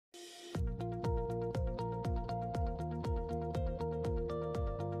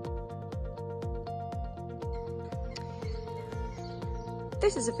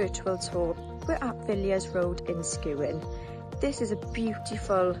This is a virtual tour. We're at Villiers Road in Skewen. This is a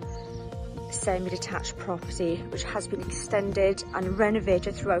beautiful semi-detached property which has been extended and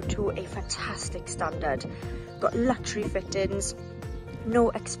renovated throughout to a fantastic standard. Got luxury fittings,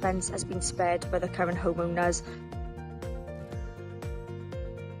 no expense has been spared by the current homeowners.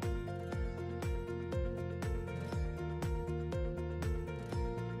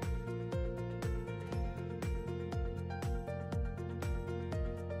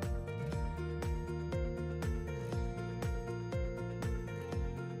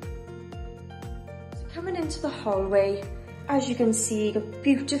 Coming into the hallway, as you can see, you've got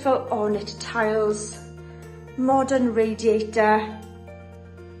beautiful ornate tiles, modern radiator.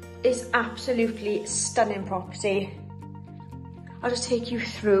 Is absolutely stunning property. I'll just take you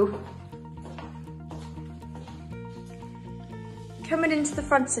through. Coming into the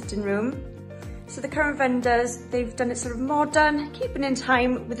front sitting room, so the current vendors, they've done it sort of modern, keeping in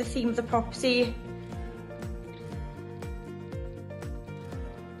time with the theme of the property.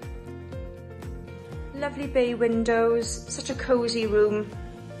 Lovely bay windows, such a cosy room.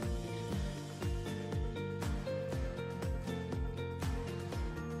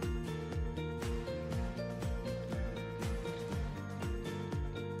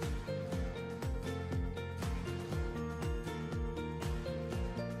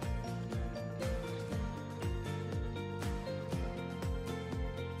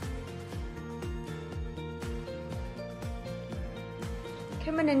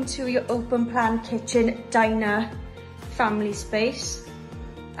 Coming into your open plan kitchen, diner, family space.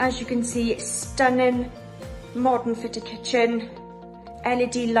 As you can see, stunning modern fitted kitchen,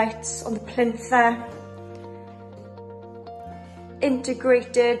 LED lights on the plinth there,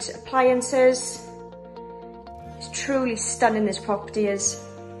 integrated appliances. It's truly stunning, this property is.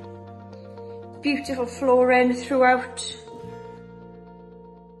 Beautiful flooring throughout.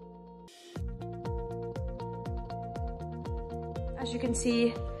 As you can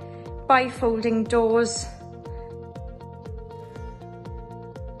see, bifolding doors.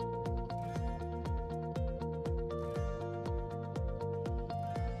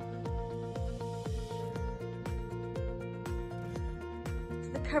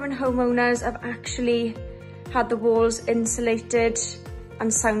 The current homeowners have actually had the walls insulated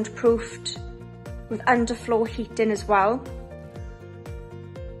and soundproofed with underfloor heating as well.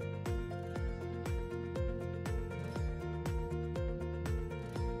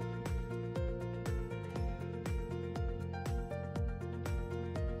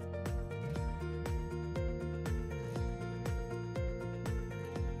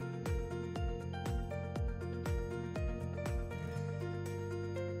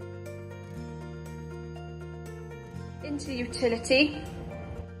 Into the utility.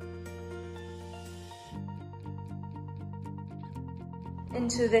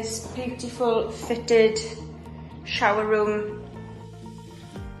 Into this beautiful fitted shower room.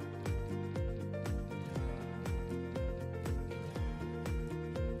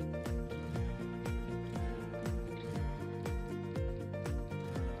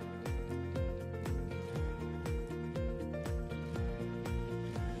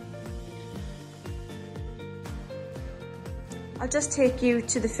 I'll just take you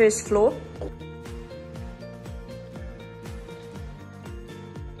to the first floor.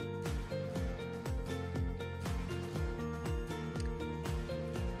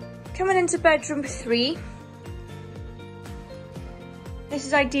 Coming into bedroom 3. This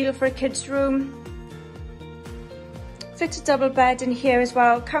is ideal for a kid's room. Fitted double bed in here as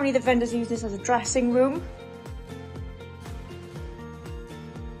well. Currently the vendors use this as a dressing room.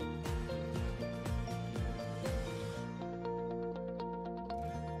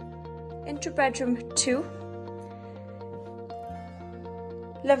 Into bedroom 2.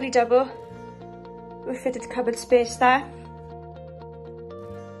 Lovely double with fitted cupboard space there.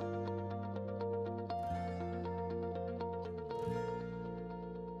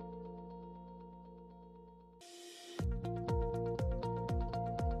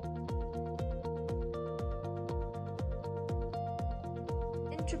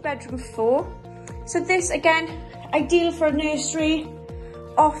 Into bedroom 4. So this again, ideal for a nursery,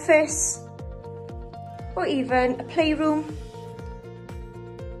 office, or even a playroom.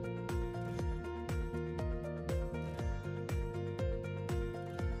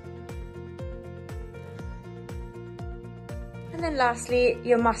 And then lastly,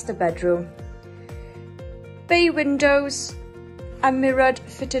 your master bedroom. Bay windows and mirrored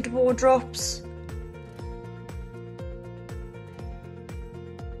fitted wardrobes.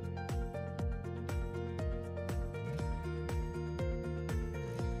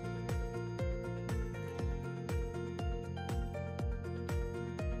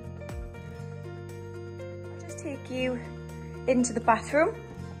 take you into the bathroom.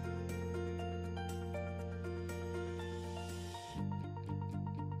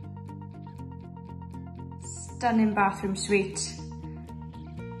 Stunning bathroom suite.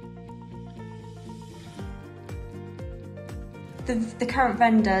 The current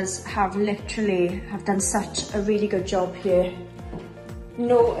vendors have done such a really good job here.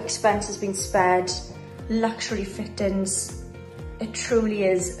 No expense has been spared, luxury fittings. It truly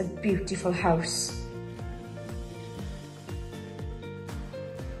is a beautiful house.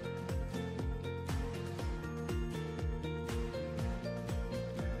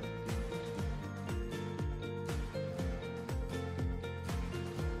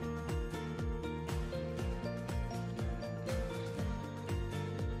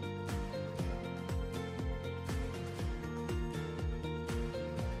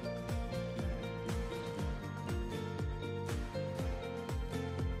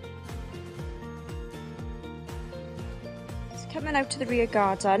 Coming out to the rear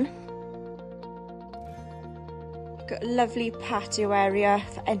garden, you've got a lovely patio area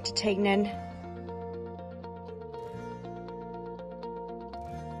for entertaining.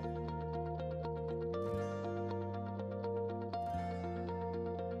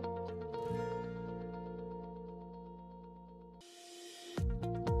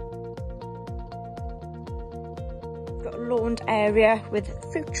 You've got a lawned area with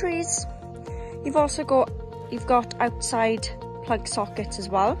fruit trees. You've got outside plug sockets as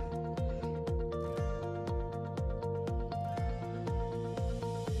well.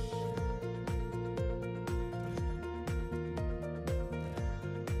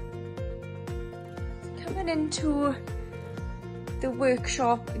 Coming into the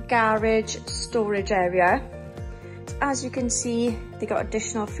workshop, garage, storage area. As you can see, they got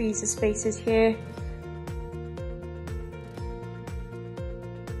additional freezer spaces here.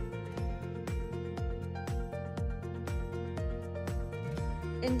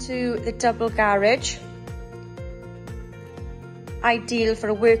 Into the double garage, ideal for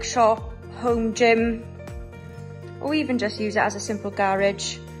a workshop, home gym, or even just use it as a simple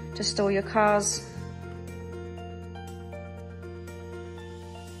garage to store your cars.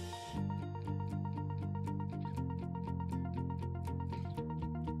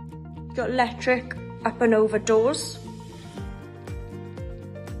 You've got electric up and over doors.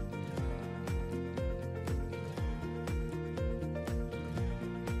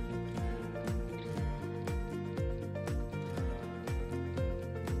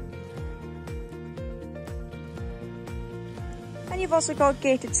 And you've also got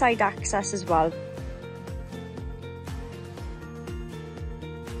gated side access as well.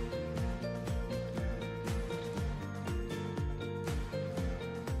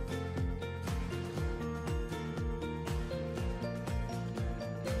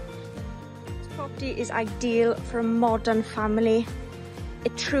 This property is ideal for a modern family.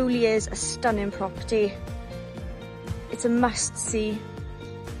 It truly is a stunning property. It's a must-see.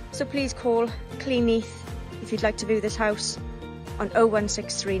 So please call Cleaneath if you'd like to view this house on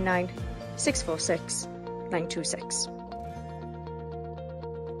 01639 646 926.